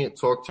like you can't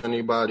talk to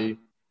anybody,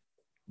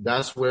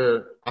 that's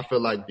where I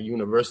feel like the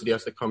university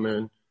has to come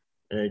in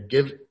and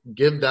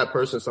give that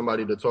person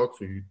somebody to talk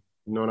to. You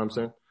know what I'm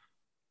saying?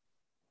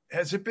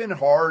 Has it been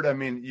hard? I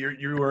mean,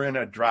 you were in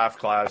a draft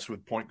class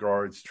with point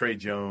guards, Trey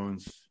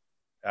Jones,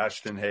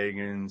 Ashton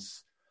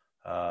Hagans,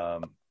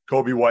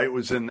 Kobe White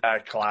was in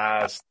that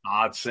class,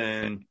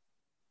 Dotson,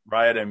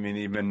 right? I mean,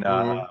 even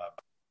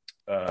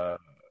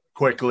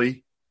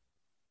Quickly.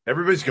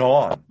 Everybody's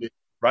gone,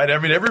 right? I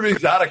mean,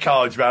 everybody's out of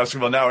college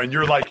basketball now, and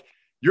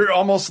you're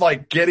almost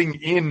like getting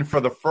in for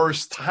the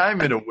first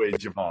time in a way,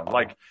 Jahvon.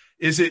 Like,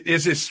 is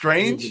it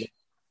strange?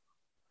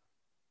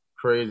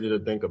 Crazy to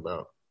think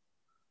about.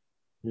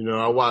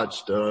 I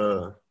watched.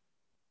 I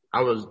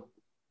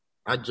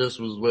just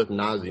was with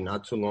Nazi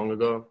not too long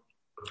ago,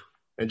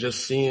 and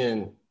just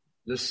seeing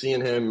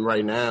him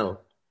right now,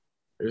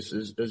 it's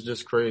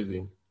just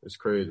crazy. It's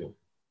crazy.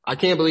 I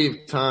can't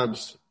believe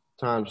times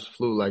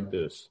flew like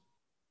this.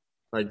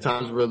 Like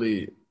time's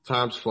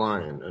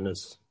flying, and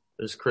it's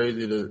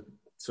crazy to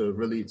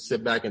really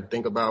sit back and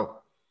think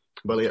about.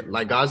 But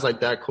like guys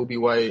like that, Kobe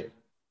White,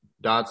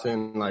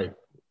 Dotson, like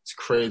it's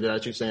crazy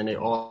that you're saying they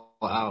all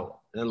out,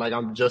 and like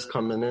I'm just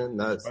coming in.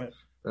 That's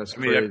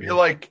crazy. I feel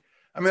like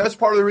that's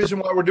part of the reason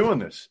why we're doing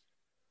this.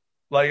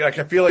 Like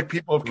I feel like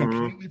people have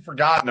completely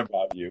forgotten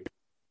about you,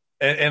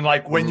 and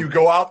like when you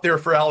go out there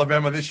for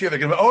Alabama this year, they're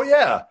gonna, oh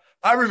yeah,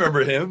 I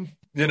remember him,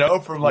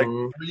 from like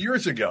 3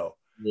 years ago,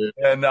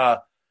 and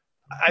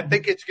I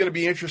think it's going to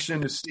be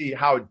interesting to see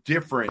how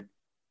different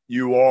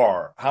you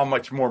are, how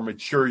much more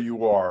mature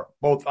you are,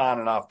 both on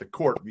and off the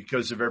court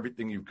because of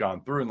everything you've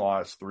gone through in the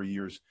last 3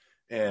 years.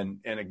 And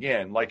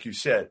again, like you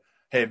said,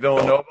 hey,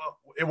 Villanova,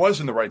 it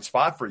wasn't the right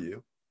spot for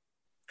you.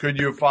 Could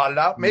you have fought it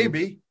out?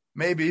 Maybe.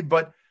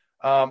 But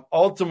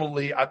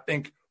ultimately, I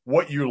think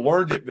what you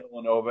learned at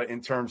Villanova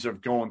in terms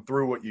of going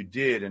through what you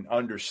did and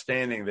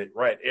understanding that,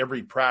 right,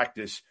 every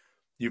practice –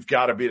 you've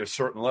got to be at a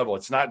certain level.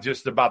 It's not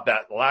just about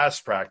that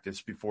last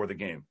practice before the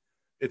game.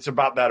 It's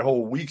about that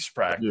whole week's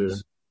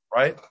practice,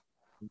 right?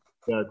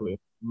 Exactly.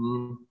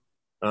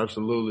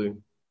 Absolutely.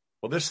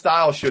 Well, this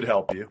style should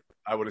help you,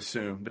 I would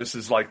assume. This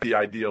is like the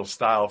ideal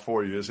style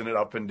for you, isn't it?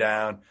 Up and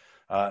down.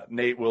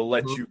 Nate will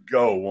let you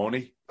go, won't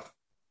he?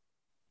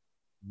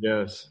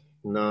 Yes.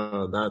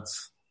 No,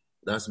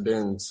 that's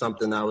been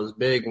something that was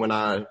big when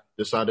I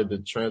decided to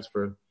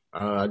transfer.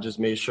 I just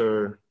made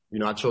sure,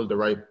 I chose the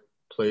right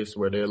place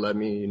where they let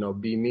me,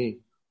 be me,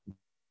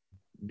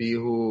 be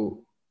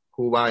who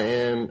I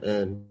am.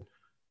 And,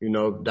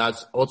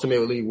 that's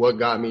ultimately what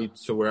got me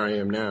to where I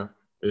am now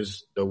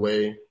is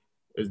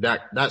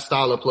that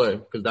style of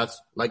play. Cause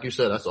that's, like you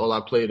said, that's all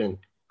I played in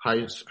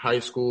high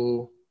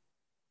school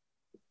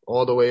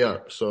all the way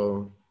up.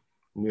 So,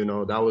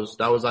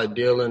 that was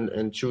ideal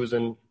in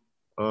choosing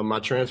my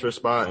transfer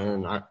spot.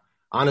 And I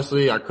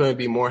couldn't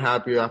be more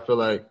happier. I feel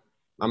like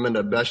I'm in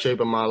the best shape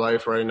of my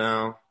life right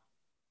now.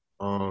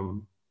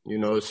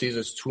 The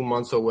season's 2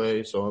 months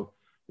away. So,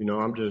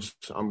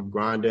 I'm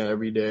grinding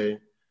every day,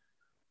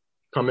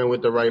 coming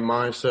with the right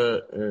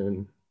mindset.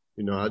 And,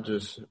 I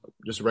just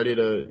ready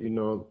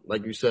to,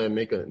 like you said,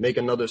 make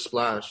another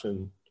splash.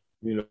 And,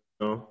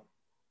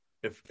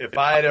 If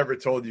I had ever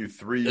told you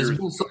 3 years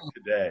ago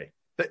today,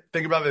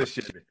 think about this,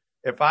 Jimmy.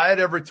 If I had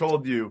ever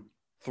told you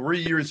 3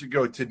 years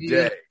ago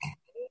today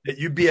that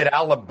you'd be at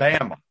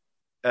Alabama,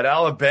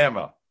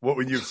 what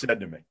would you have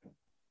said to me?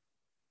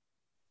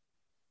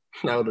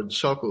 I would have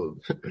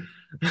chuckled.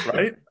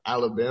 Right?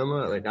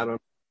 Alabama, like I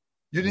don't.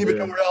 You didn't even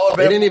know where Alabama.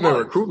 They didn't even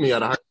was. recruit me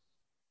out of high.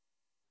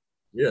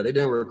 Yeah, they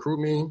didn't recruit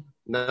me.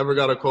 Never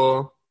got a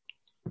call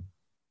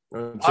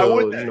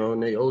until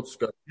Nate Oates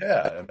got.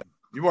 Yeah,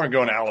 you weren't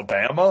going to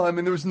Alabama. I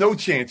mean, there was no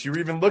chance you were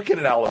even looking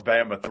at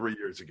Alabama 3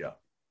 years ago.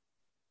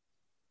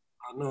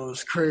 I know,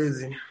 it's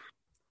crazy.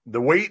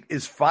 The wait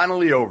is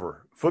finally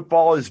over.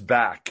 Football is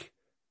back.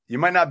 You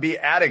might not be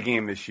at a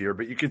game this year,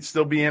 but you could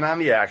still be in on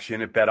the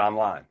action at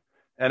BetOnline.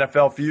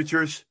 NFL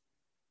futures,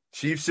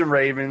 Chiefs and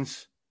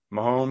Ravens,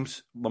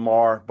 Mahomes,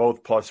 Lamar,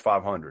 both plus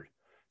 500.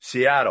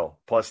 Seattle,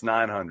 plus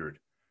 900.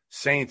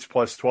 Saints,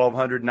 plus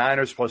 1,200.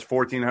 Niners, plus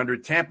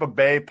 1,400. Tampa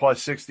Bay,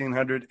 plus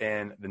 1,600.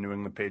 And the New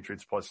England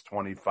Patriots, plus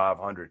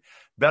 2,500.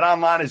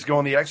 BetOnline is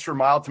going the extra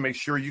mile to make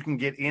sure you can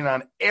get in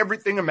on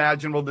everything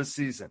imaginable this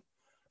season.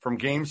 From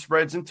game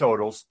spreads and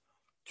totals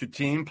to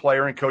team,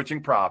 player, and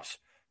coaching props,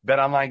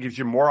 BetOnline gives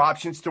you more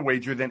options to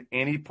wager than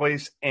any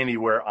place,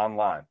 anywhere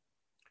online.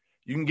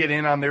 You can get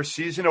in on their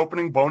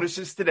season-opening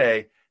bonuses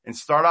today and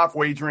start off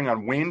wagering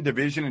on win,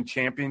 division, and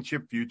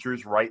championship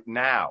futures right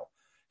now.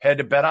 Head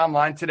to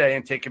BetOnline today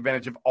and take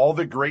advantage of all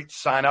the great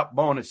sign-up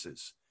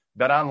bonuses.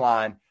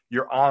 BetOnline,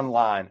 your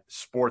online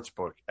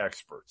sportsbook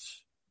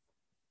experts.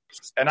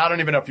 And I don't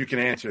even know if you can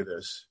answer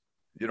this.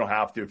 You don't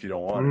have to if you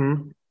don't want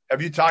to.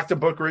 Have you talked to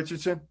Book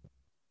Richardson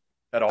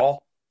at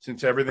all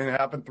since everything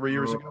happened 3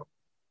 years ago?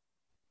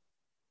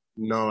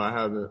 No, I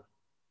haven't.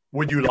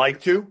 Would you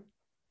like to?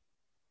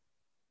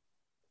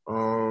 I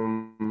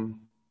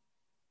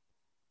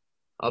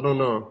don't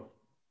know.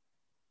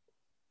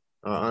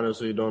 I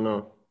honestly don't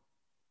know.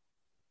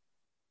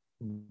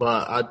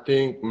 But I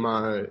think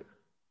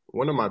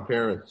one of my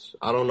parents,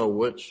 I don't know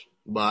which,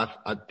 but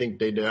I think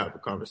they did have a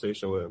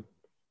conversation with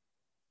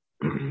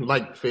him,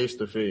 like face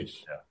to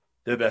face. Yeah.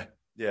 Did they?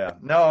 Yeah.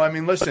 No, I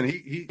mean, listen,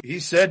 he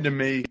said to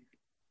me,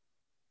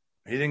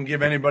 he didn't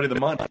give anybody the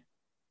money.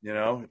 You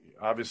know,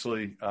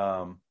 obviously,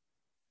 I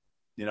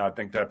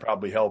think that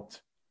probably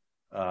helped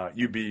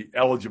you be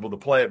eligible to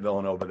play at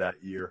Villanova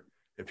that year.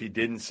 If he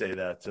didn't say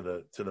that to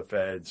the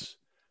feds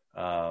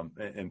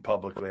and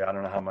publicly, I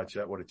don't know how much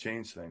that would have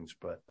changed things.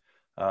 But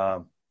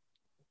well,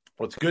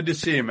 it's good to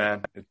see you,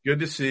 man. It's good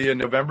to see you.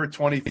 November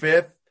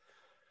 25th.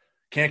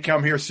 Can't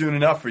come here soon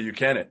enough for you,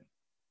 can it?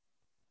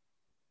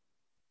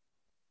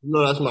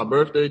 No, that's my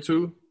birthday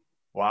too.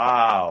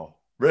 Wow.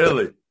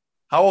 Really?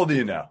 How old are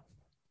you now?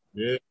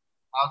 Yeah.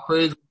 How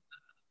crazy.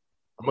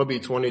 I'm going to be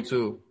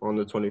 22 on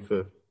the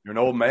 25th. You're an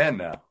old man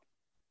now.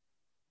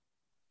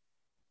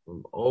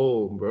 I'm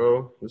old,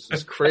 bro. This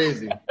is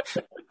crazy.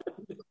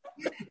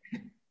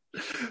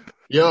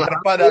 Yo, you gotta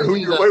find out who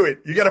you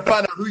gotta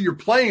find out who you're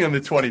playing on the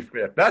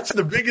 25th. That's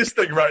the biggest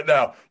thing right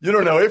now. You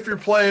don't know if you're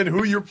playing,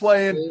 who you're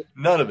playing,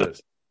 none of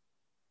this.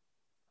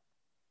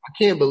 I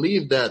can't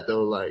believe that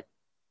though. Like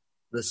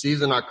the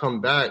season I come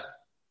back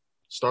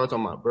starts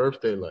on my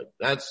birthday. Like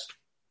that's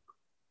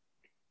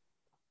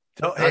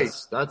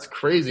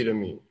crazy to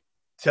me.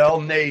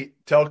 Tell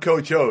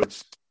Coach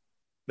Oates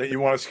that you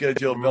want to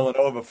schedule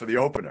Villanova for the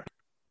opener.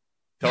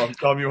 Tell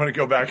him you want to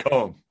go back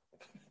home.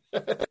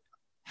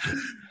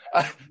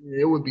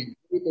 It would be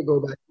good to go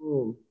back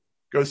home.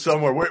 Go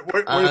somewhere. Where's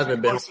the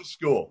closest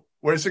school?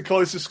 Where's the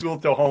closest school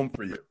to home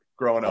for you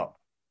growing up?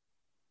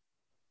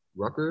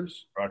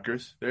 Rutgers.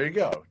 There you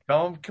go.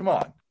 Tell them, come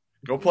on.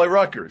 Go play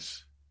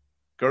Rutgers.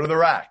 Go to the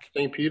rack.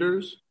 St.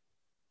 Peter's.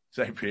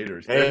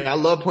 Hey, I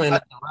love playing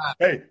at the rack.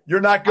 Hey, you're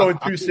not going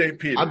through St.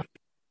 Peter's.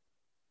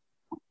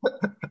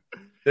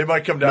 They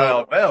might come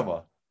down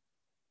Alabama.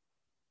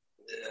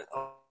 Yeah.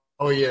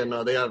 Oh yeah,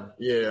 no, they have.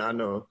 Yeah, I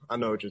know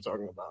what you're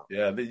talking about.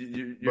 Yeah, but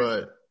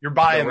you're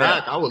buying the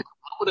rack. that. I wouldn't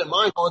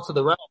mind going to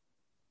the rack.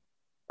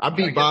 I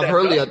beat Bob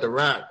Hurley at the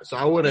rack, so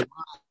I wouldn't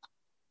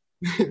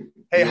mind.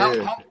 Hey,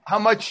 how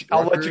much?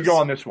 I'll let you go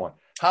on this one.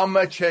 How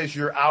much has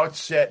your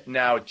outset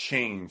now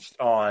changed?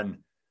 On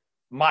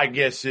my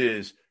guess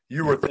is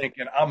you were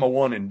thinking I'm a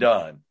one and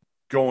done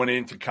going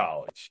into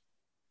college.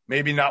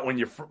 Maybe not when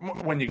you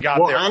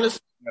got there.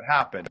 Honestly, that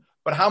happened.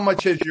 But how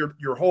much has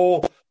your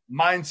whole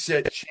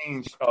mindset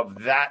changed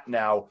of that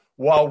now?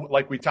 While,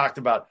 like we talked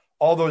about,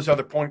 all those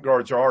other point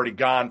guards are already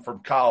gone from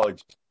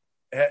college.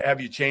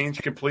 Have you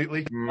changed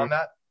completely on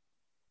that?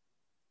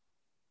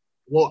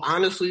 Well,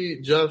 honestly,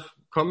 Jeff,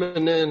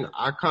 coming in,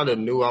 I kind of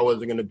knew I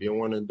wasn't going to be a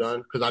one and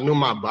done because I knew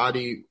my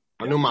body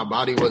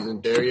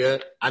wasn't there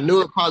yet. I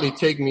knew it'd probably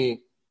take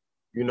me,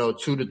 2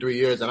 to 3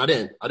 years, and I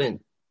didn't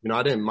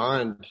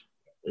mind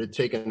it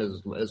taking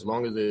as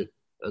long as it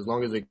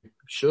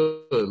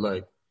should.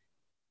 Like,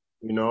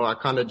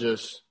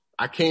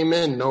 I came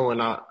in knowing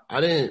I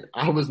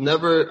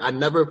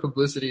never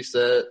publicly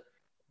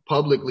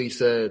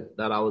said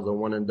that I was a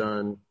one and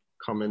done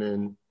coming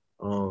in.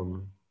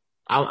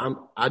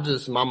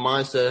 My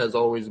mindset has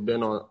always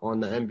been on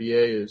the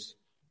NBA is,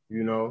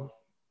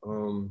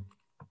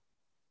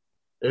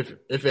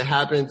 if it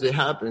happens, it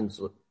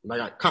happens.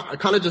 Like I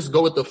kind of just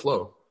go with the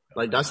flow.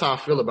 Like that's how I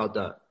feel about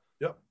that.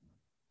 Yep.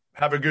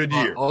 Have a good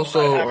year. Have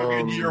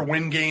a good year,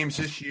 win games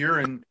this year,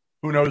 and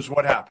who knows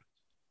what happens.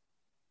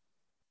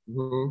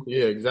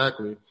 Yeah,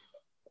 exactly.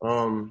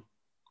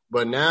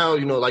 But now,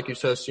 like you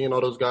said, seeing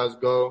all those guys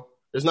go,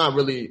 it's not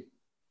really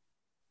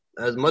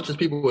as much as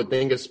people would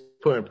think it's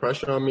putting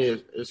pressure on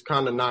me. It's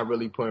kind of not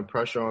really putting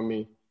pressure on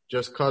me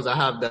just because I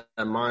have that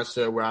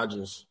mindset where I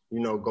just,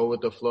 go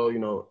with the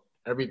flow.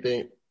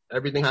 Everything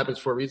happens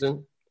for a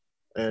reason.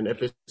 And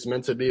if it's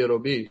meant to be, it'll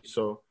be.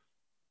 So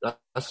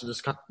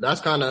that's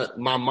kind of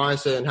my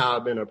mindset and how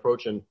I've been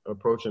approaching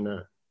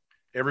that.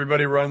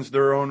 Everybody runs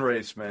their own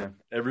race, man.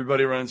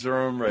 Everybody runs their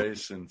own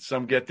race, and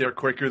some get there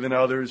quicker than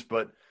others.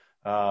 But,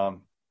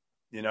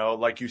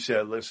 like you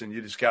said, listen,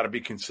 you just got to be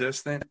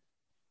consistent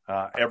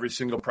every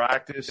single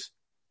practice,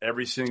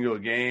 every single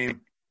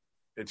game.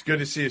 It's good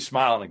to see you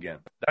smiling again.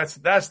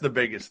 That's the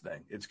biggest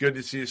thing. It's good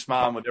to see you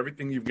smiling with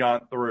everything you've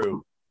gone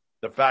through.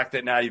 The fact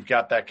that now you've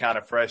got that kind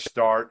of fresh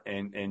start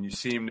and you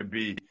seem to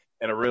be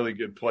in a really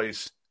good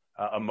place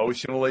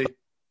emotionally.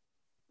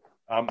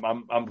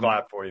 I'm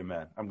glad for you,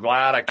 man. I'm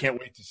glad. I can't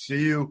wait to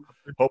see you.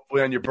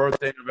 Hopefully on your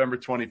birthday, November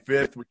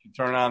 25th, we can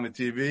turn on the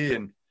TV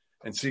and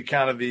see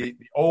kind of the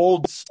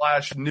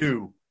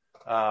old/new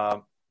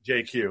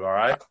JQ. All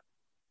right.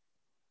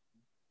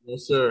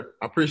 Yes, sir.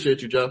 I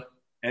appreciate you, Jeff.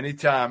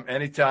 Anytime.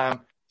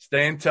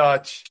 Stay in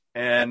touch,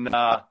 and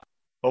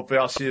hopefully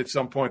I'll see you at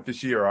some point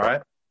this year, all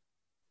right?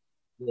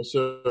 Yes,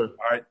 sir. All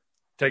right.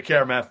 Take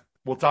care, man.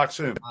 We'll talk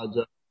soon. All right,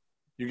 Jeff.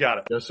 You got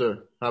it. Yes,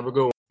 sir. Have a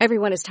good one.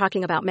 Everyone is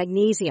talking about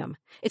magnesium.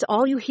 It's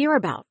all you hear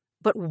about.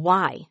 But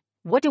why?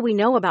 What do we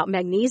know about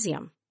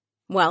magnesium?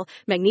 Well,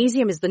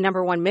 magnesium is the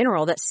number one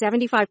mineral that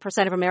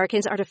 75% of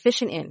Americans are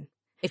deficient in.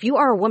 If you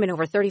are a woman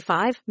over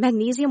 35,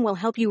 magnesium will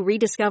help you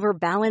rediscover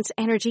balance,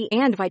 energy,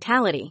 and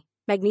vitality.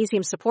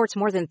 Magnesium supports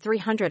more than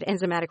 300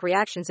 enzymatic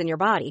reactions in your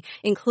body,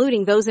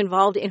 including those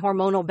involved in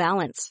hormonal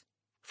balance.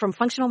 From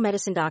functional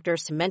medicine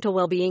doctors to mental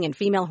well-being and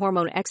female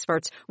hormone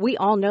experts, we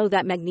all know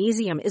that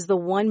magnesium is the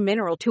one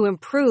mineral to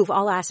improve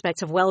all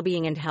aspects of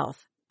well-being and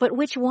health. But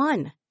which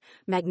one?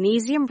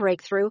 Magnesium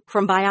Breakthrough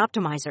from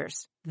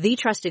Bioptimizers, the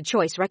trusted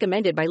choice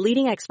recommended by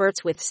leading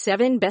experts with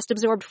 7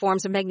 best-absorbed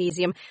forms of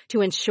magnesium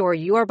to ensure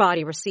your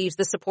body receives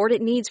the support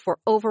it needs for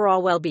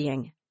overall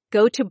well-being.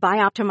 Go to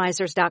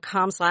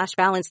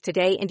bioptimizers.com/balance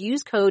today and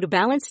use code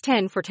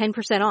BALANCE10 for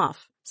 10%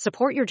 off.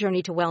 Support your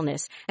journey to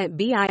wellness at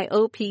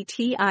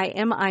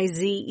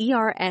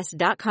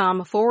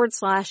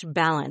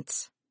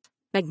bioptimizers.com/balance.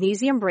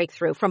 Magnesium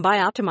Breakthrough from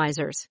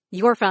Bioptimizers,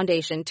 your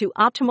foundation to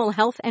optimal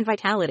health and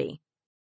vitality.